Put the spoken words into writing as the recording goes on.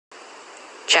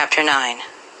Chapter 9.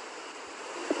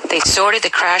 They sorted the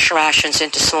crash rations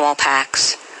into small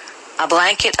packs. A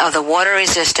blanket of the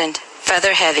water-resistant,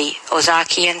 feather-heavy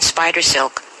Ozakian spider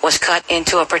silk was cut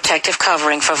into a protective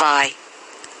covering for Vi.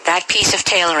 That piece of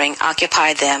tailoring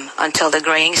occupied them until the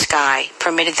graying sky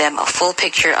permitted them a full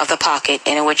picture of the pocket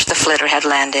in which the flitter had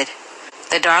landed.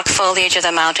 The dark foliage of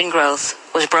the mountain growth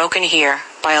was broken here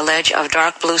by a ledge of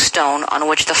dark blue stone on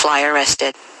which the flyer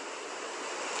rested.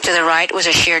 To the right was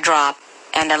a sheer drop,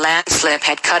 and a landslip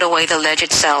had cut away the ledge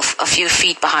itself a few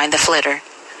feet behind the flitter.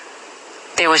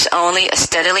 There was only a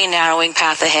steadily narrowing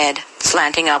path ahead,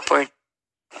 slanting upward.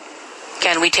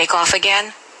 "Can we take off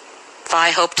again?" Vi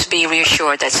hoped to be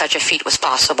reassured that such a feat was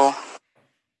possible.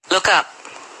 "Look up."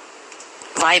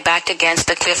 Vi, backed against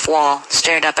the cliff wall,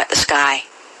 stared up at the sky.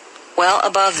 Well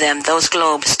above them, those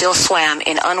globes still swam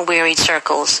in unwearied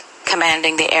circles,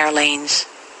 commanding the air lanes.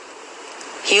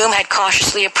 Hume had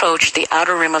cautiously approached the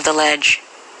outer rim of the ledge,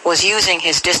 was using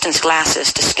his distance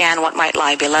glasses to scan what might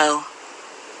lie below.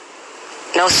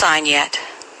 No sign yet.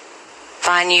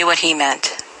 Vi knew what he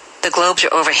meant. The globes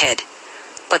are overhead,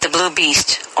 but the blue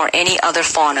beast, or any other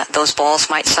fauna those balls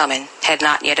might summon, had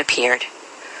not yet appeared.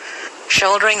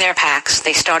 Shouldering their packs,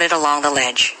 they started along the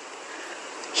ledge.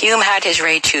 Hume had his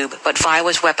ray tube, but Vi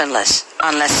was weaponless,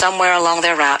 unless somewhere along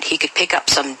their route he could pick up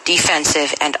some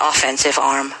defensive and offensive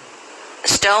arm.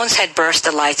 Stones had burst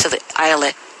the lights of the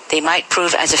islet. They might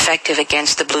prove as effective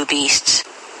against the blue beasts.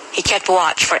 He kept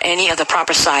watch for any of the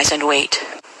proper size and weight.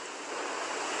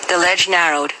 The ledge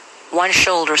narrowed. One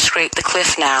shoulder scraped the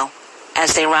cliff now,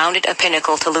 as they rounded a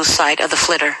pinnacle to lose sight of the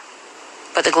flitter.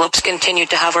 But the globes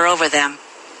continued to hover over them.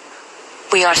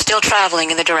 "We are still traveling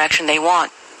in the direction they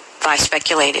want," Vi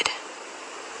speculated.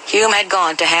 Hume had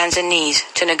gone to hands and knees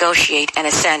to negotiate an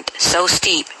ascent so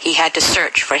steep he had to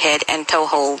search for head and toe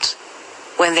holds.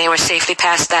 When they were safely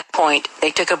past that point,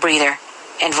 they took a breather,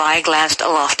 and Vi glanced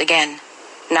aloft again.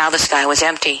 Now the sky was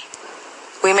empty.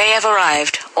 "We may have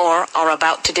arrived, or are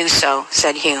about to do so,"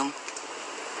 said Hume.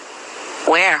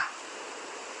 "Where?"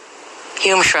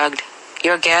 Hume shrugged.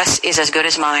 "Your guess is as good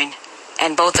as mine,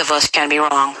 and both of us can be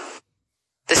wrong."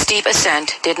 The steep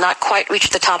ascent did not quite reach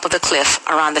the top of the cliff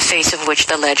around the face of which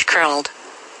the ledge curled.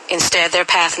 Instead, their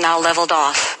path now leveled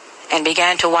off and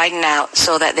began to widen out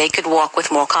so that they could walk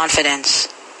with more confidence.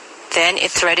 Then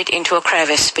it threaded into a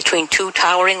crevice between two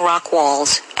towering rock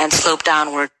walls and sloped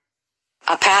downward.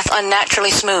 A path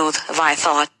unnaturally smooth, Vi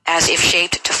thought, as if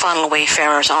shaped to funnel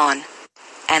wayfarers on.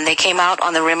 And they came out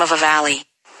on the rim of a valley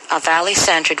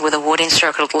centered with a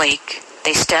wood-encircled lake.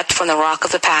 They stepped from the rock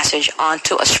of the passage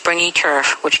onto a springy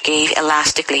turf which gave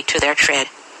elastically to their tread.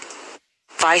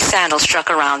 Vi's sandal struck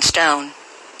a round stone.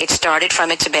 It started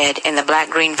from its bed in the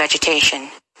black-green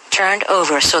vegetation, turned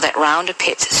over so that round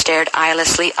pits stared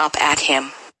eyelessly up at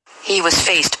him. He was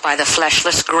faced by the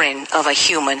fleshless grin of a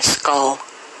human skull.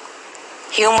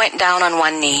 Hume went down on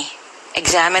one knee,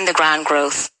 examined the ground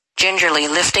growth, gingerly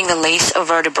lifting the lace of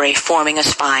vertebrae forming a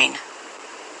spine.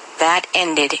 That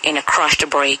ended in a crushed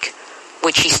break,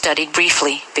 which he studied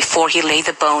briefly before he laid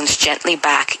the bones gently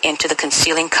back into the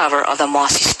concealing cover of the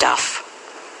mossy stuff.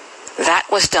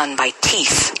 That was done by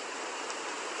teeth.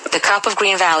 The cup of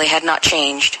Green Valley had not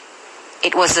changed.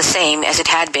 It was the same as it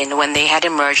had been when they had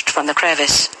emerged from the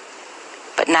crevice.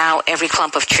 But now every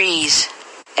clump of trees,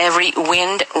 every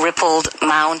wind-rippled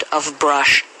mound of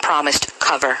brush promised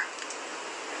cover.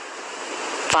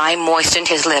 Vi moistened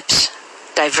his lips,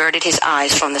 diverted his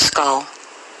eyes from the skull.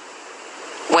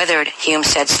 "Weathered," Hume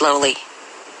said slowly.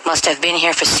 "Must have been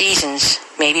here for seasons,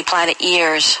 maybe planet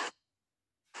years."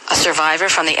 A survivor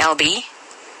from the LB?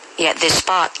 Yet this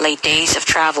spot lay days of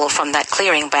travel from that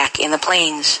clearing back in the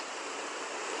plains.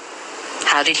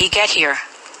 How did he get here?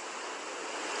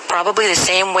 Probably the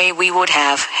same way we would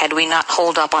have had we not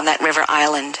holed up on that river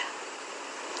island.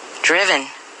 Driven.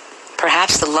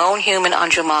 Perhaps the lone human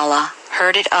on Jumala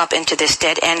herded up into this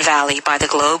dead-end valley by the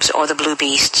globes or the blue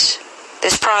beasts.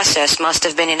 This process must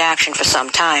have been in action for some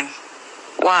time.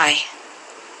 Why?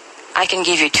 I can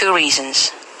give you two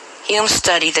reasons. Hume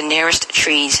studied the nearest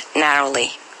trees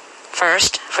narrowly.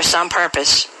 First, for some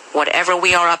purpose, whatever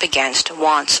we are up against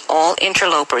wants all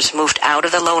interlopers moved out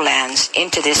of the lowlands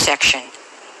into this section,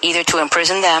 either to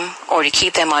imprison them or to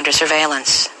keep them under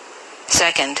surveillance.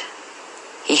 Second,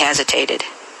 he hesitated.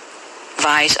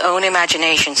 Vi's own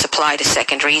imagination supplied a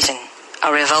second reason,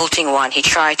 a revolting one he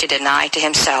tried to deny to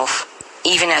himself,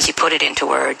 even as he put it into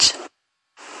words.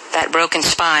 That broken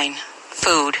spine,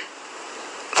 food.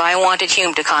 Vi wanted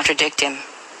Hume to contradict him,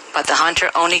 but the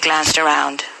hunter only glanced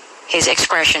around, his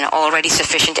expression already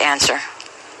sufficient answer.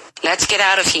 "Let's get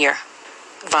out of here."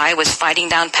 Vi was fighting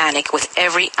down panic with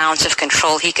every ounce of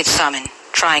control he could summon,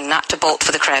 trying not to bolt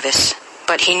for the crevice,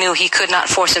 but he knew he could not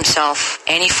force himself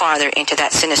any farther into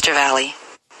that sinister valley.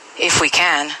 "If we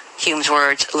can," Hume's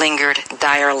words lingered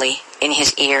direly in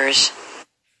his ears.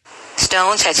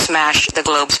 Stones had smashed the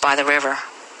globes by the river.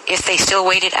 If they still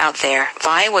waited out there,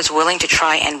 Vi was willing to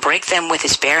try and break them with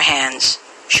his bare hands,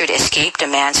 should escape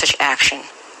demand such action.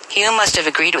 Hume must have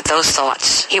agreed with those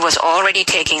thoughts. He was already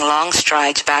taking long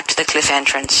strides back to the cliff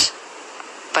entrance.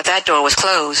 But that door was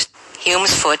closed.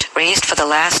 Hume's foot, raised for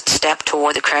the last step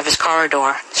toward the crevice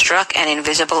corridor, struck an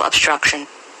invisible obstruction.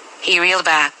 He reeled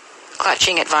back,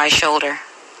 clutching at Vi's shoulder.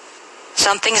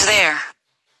 "Something's there."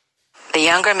 The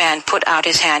younger man put out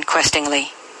his hand questingly.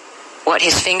 What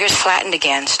his fingers flattened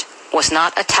against was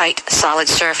not a tight, solid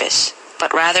surface,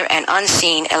 but rather an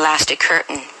unseen elastic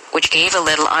curtain, which gave a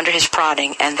little under his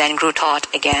prodding and then grew taut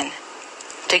again.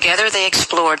 Together they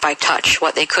explored by touch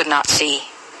what they could not see.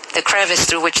 The crevice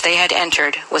through which they had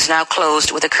entered was now closed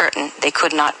with a curtain they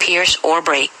could not pierce or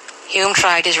break. Hume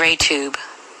tried his ray tube.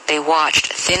 They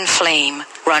watched thin flame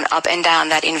run up and down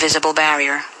that invisible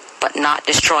barrier, but not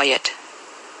destroy it.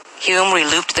 Hume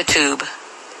relooped the tube.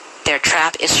 "Their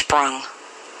trap is sprung.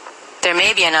 There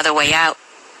may be another way out,"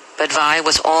 but Vi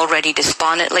was already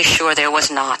despondently sure there was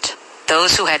not.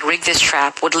 Those who had rigged this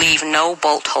trap would leave no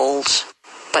bolt holes.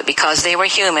 But because they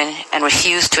were human and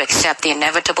refused to accept the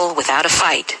inevitable without a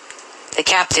fight, the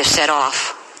captives set off,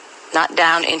 not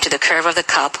down into the curve of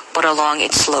the cup, but along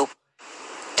its slope.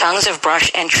 Tongues of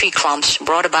brush and tree clumps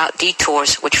brought about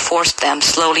detours which forced them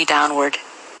slowly downward.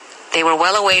 They were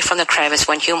well away from the crevice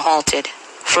when Hume halted,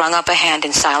 flung up a hand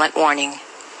in silent warning.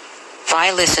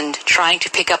 Vi listened, trying to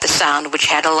pick up the sound which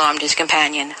had alarmed his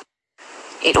companion.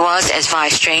 It was as Vi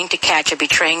strained to catch a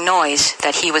betraying noise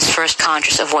that he was first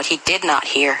conscious of what he did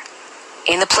not hear.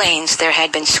 In the plains there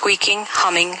had been squeaking,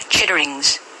 humming,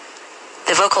 chitterings,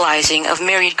 the vocalizing of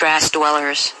myriad grass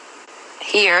dwellers.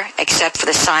 Here, except for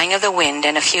the sighing of the wind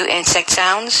and a few insect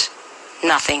sounds,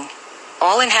 nothing.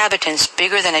 All inhabitants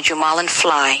bigger than a jumalan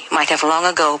fly might have long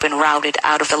ago been routed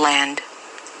out of the land.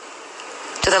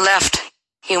 To the left,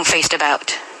 Hume faced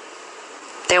about.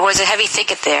 There was a heavy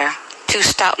thicket there, too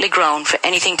stoutly grown for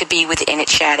anything to be within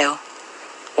its shadow.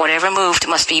 Whatever moved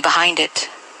must be behind it.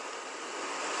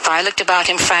 Vi looked about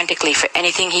him frantically for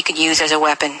anything he could use as a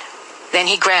weapon. Then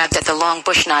he grabbed at the long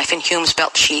bush knife in Hume's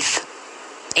belt sheath.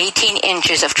 18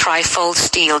 inches of trifold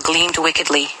steel gleamed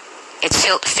wickedly, its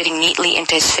hilt fitting neatly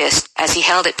into his fist as he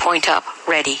held it point up,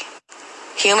 ready.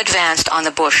 Hume advanced on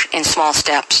the bush in small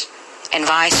steps, and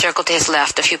Vi circled to his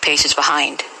left a few paces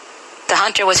behind. The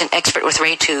hunter was an expert with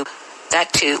ray tube.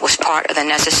 That, too, was part of the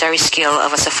necessary skill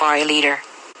of a safari leader.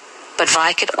 But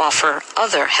Vi could offer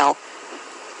other help.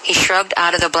 He shrugged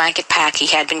out of the blanket pack he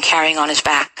had been carrying on his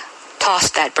back,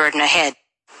 tossed that burden ahead.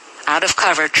 Out of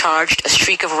cover charged a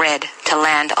streak of red to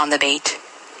land on the bait.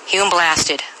 Hume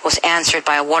blasted, was answered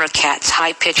by a water cat's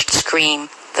high-pitched scream.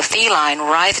 The feline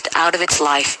writhed out of its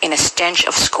life in a stench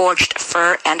of scorched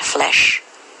fur and flesh.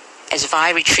 As Vi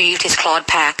retrieved his clawed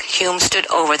pack, Hume stood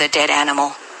over the dead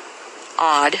animal.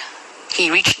 Odd, he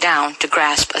reached down to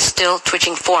grasp a still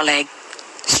twitching foreleg,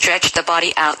 stretched the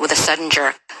body out with a sudden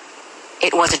jerk.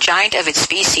 It was a giant of its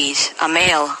species, a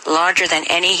male larger than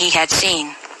any he had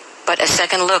seen. But a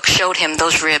second look showed him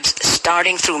those ribs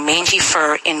starting through mangy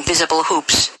fur in visible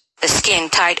hoops, the skin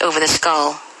tight over the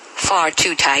skull, far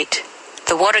too tight.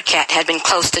 The water cat had been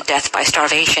close to death by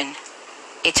starvation.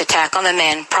 Its attack on the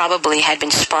men probably had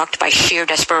been sparked by sheer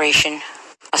desperation.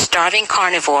 A starving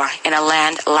carnivore in a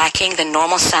land lacking the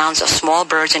normal sounds of small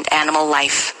birds and animal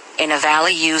life, in a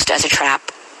valley used as a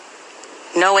trap.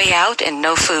 No way out and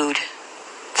no food.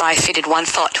 Vi fitted one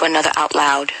thought to another out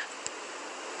loud.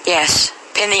 Yes,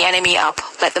 pin the enemy up,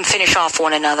 let them finish off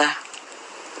one another.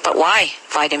 But why?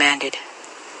 Vi demanded.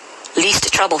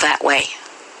 Least trouble that way.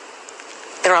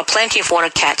 There are plenty of water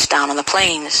cats down on the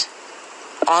plains.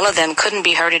 All of them couldn't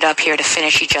be herded up here to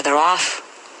finish each other off.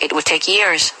 It would take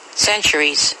years,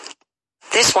 centuries.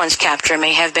 This one's capture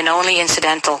may have been only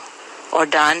incidental, or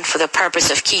done for the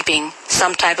purpose of keeping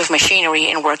some type of machinery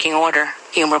in working order,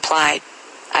 Hume replied.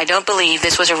 I don't believe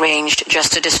this was arranged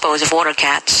just to dispose of water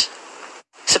cats.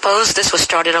 Suppose this was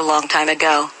started a long time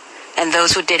ago, and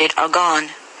those who did it are gone.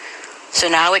 So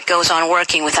now it goes on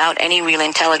working without any real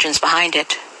intelligence behind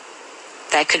it.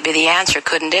 That could be the answer,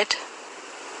 couldn't it?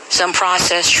 Some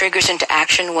process triggers into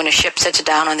action when a ship sets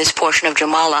down on this portion of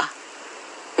Jumala.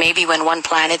 Maybe when one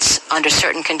planet's under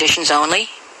certain conditions only?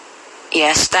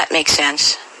 Yes, that makes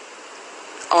sense.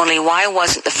 Only why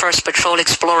wasn't the first patrol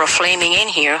explorer flaming in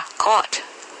here caught?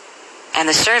 And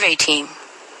the survey team?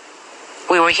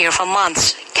 We were here for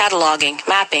months, cataloging,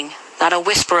 mapping, not a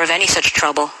whisper of any such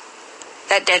trouble.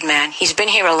 That dead man, he's been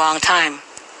here a long time.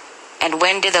 And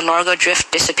when did the Largo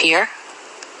drift disappear?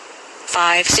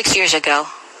 5, 6 years ago.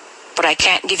 But I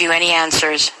can't give you any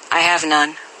answers. I have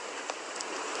none.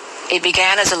 It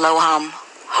began as a low hum,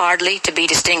 hardly to be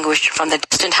distinguished from the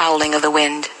distant howling of the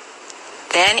wind.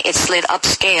 Then it slid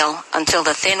upscale until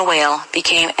the thin wail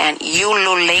became an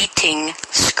ululating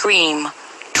scream,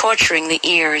 torturing the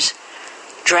ears,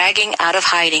 dragging out of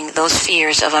hiding those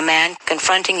fears of a man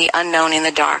confronting the unknown in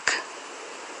the dark.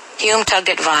 Hume tugged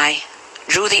at Vi,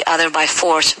 drew the other by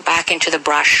force back into the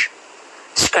brush.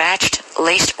 Scratched,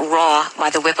 laced raw by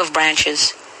the whip of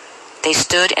branches, they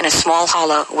stood in a small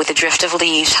hollow with a drift of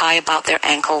leaves high about their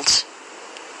ankles.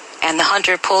 And the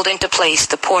hunter pulled into place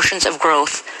the portions of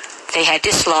growth they had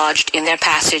dislodged in their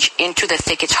passage into the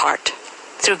thicket's heart.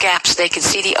 Through gaps they could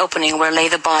see the opening where lay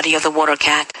the body of the water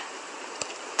cat.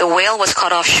 The wail was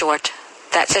cut off short,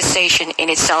 that cessation in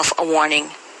itself a warning.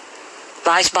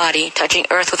 Vi's body, touching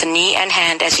earth with knee and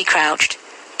hand as he crouched,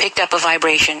 picked up a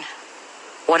vibration.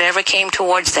 Whatever came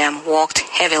towards them walked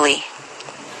heavily.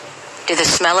 Did the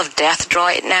smell of death draw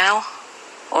it now?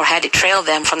 Or had it trailed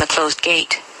them from the closed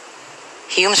gate?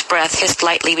 Hume's breath hissed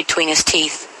lightly between his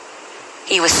teeth.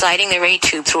 He was sighting the ray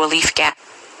tube through a leaf gap.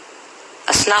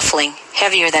 A snuffling,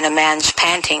 heavier than a man's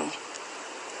panting.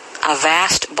 A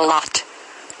vast blot,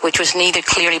 which was neither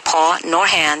clearly paw nor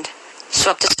hand,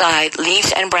 swept aside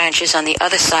leaves and branches on the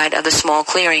other side of the small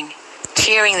clearing,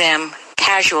 tearing them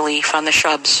casually from the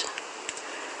shrubs.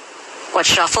 What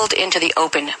shuffled into the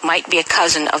open might be a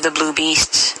cousin of the blue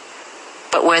beasts,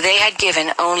 but where they had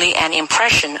given only an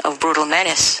impression of brutal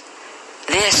menace,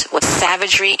 this was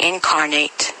savagery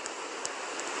incarnate.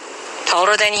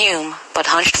 Taller than Hume, but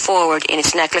hunched forward in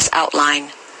its necklace outline,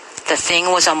 the thing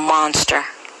was a monster.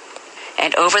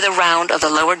 And over the round of the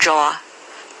lower jaw,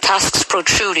 tusks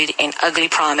protruded in ugly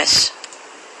promise.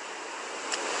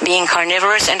 Being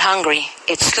carnivorous and hungry,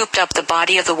 it scooped up the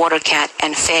body of the water cat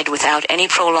and fed without any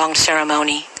prolonged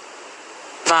ceremony.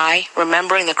 Vi,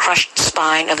 remembering the crushed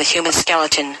spine of the human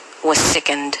skeleton, was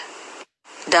sickened.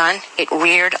 Done, it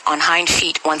reared on hind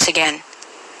feet once again.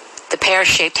 The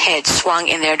pear-shaped head swung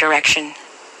in their direction.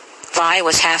 Vi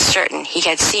was half certain he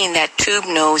had seen that tube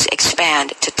nose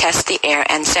expand to test the air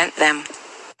and scent them.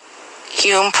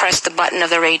 Hume pressed the button of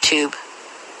the ray tube.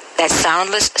 That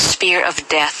soundless spear of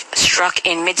death struck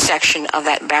in midsection of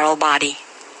that barrel body.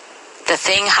 The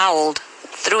thing howled,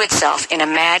 threw itself in a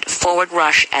mad forward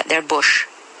rush at their bush.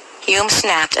 Hume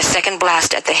snapped a second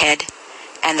blast at the head,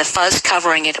 and the fuzz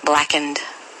covering it blackened.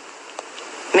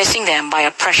 Missing them by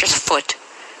a precious foot,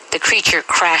 the creature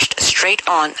crashed straight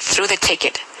on through the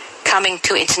thicket, coming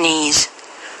to its knees,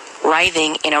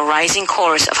 writhing in a rising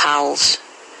chorus of howls.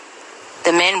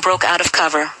 The men broke out of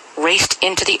cover, raced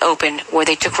into the open where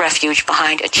they took refuge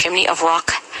behind a chimney of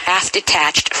rock half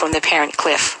detached from the parent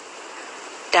cliff.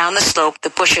 Down the slope, the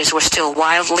bushes were still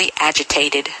wildly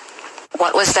agitated.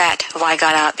 What was that? Vi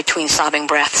got out between sobbing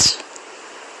breaths.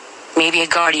 Maybe a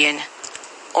guardian,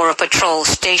 or a patrol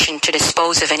stationed to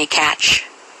dispose of any catch.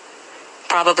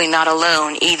 Probably not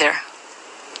alone either.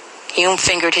 Hume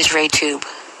fingered his ray tube.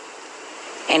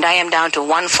 And I am down to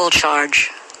one full charge.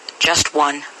 Just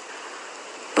one.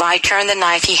 Vi turned the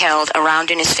knife he held around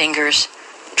in his fingers,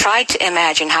 tried to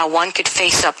imagine how one could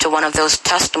face up to one of those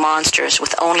tusked monsters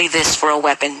with only this for a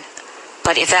weapon.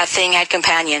 But if that thing had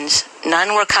companions,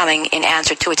 none were coming in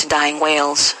answer to its dying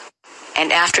wails.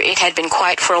 And after it had been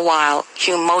quiet for a while,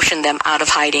 Hume motioned them out of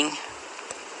hiding.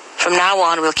 From now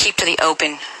on, we'll keep to the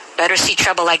open. Better see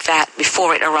trouble like that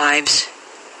before it arrives.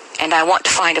 And I want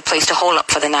to find a place to hole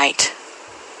up for the night.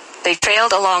 They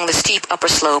trailed along the steep upper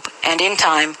slope, and in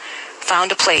time,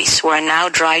 found a place where a now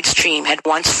dried stream had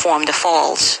once formed the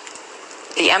falls.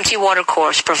 The empty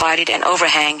watercourse provided an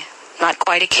overhang, not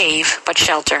quite a cave, but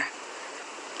shelter.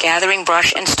 Gathering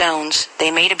brush and stones, they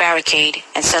made a barricade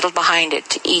and settled behind it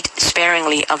to eat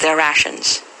sparingly of their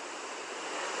rations.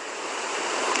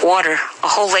 Water, a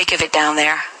whole lake of it down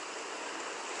there.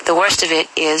 The worst of it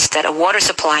is that a water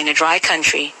supply in a dry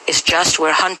country is just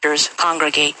where hunters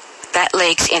congregate. That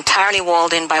lake's entirely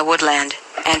walled in by woodland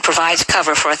and provides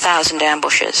cover for 1,000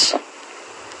 ambushes.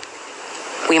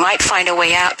 We might find a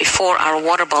way out before our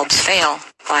water bulbs fail,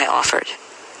 Vi offered.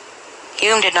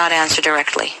 Hume did not answer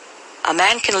directly. A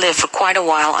man can live for quite a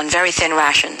while on very thin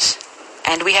rations,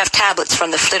 and we have tablets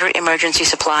from the Flitter emergency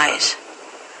supplies.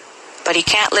 But he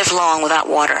can't live long without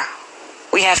water.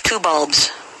 We have 2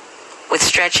 bulbs. With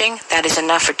stretching, that is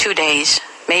enough for 2 days,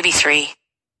 maybe 3.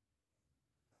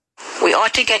 We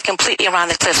ought to get completely around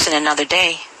the cliffs in another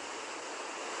day.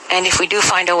 And if we do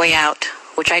find a way out,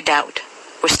 which I doubt,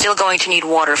 we're still going to need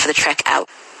water for the trek out.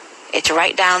 It's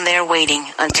right down there waiting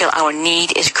until our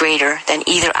need is greater than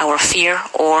either our fear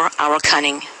or our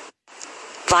cunning.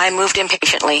 Vi moved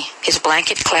impatiently, his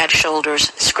blanket-clad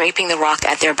shoulders scraping the rock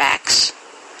at their backs.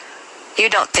 You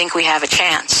don't think we have a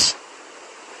chance?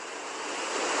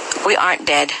 We aren't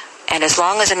dead, and as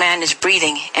long as a man is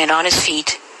breathing and on his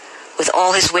feet, with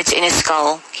all his wits in his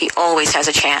skull, he always has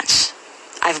a chance.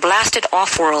 I've blasted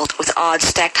off-world with odds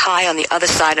stacked high on the other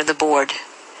side of the board.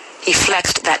 He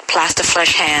flexed that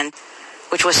plastiflesh hand,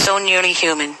 which was so nearly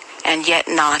human, and yet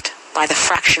not, by the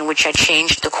fraction which had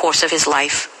changed the course of his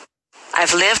life.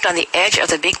 I've lived on the edge of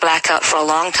the big blackout for a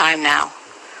long time now.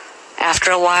 After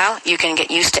a while, you can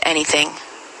get used to anything.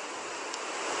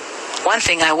 One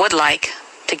thing I would like,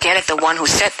 to get at the one who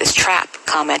set this trap,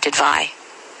 commented Vi.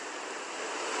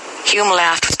 Hume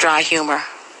laughed with dry humor.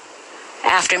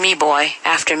 After me, boy,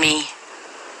 after me.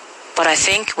 But I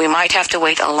think we might have to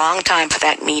wait a long time for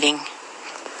that meeting.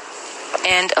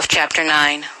 End of chapter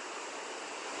 9.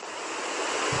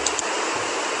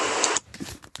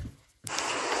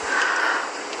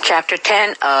 Chapter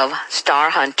 10 of Star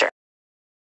Hunter.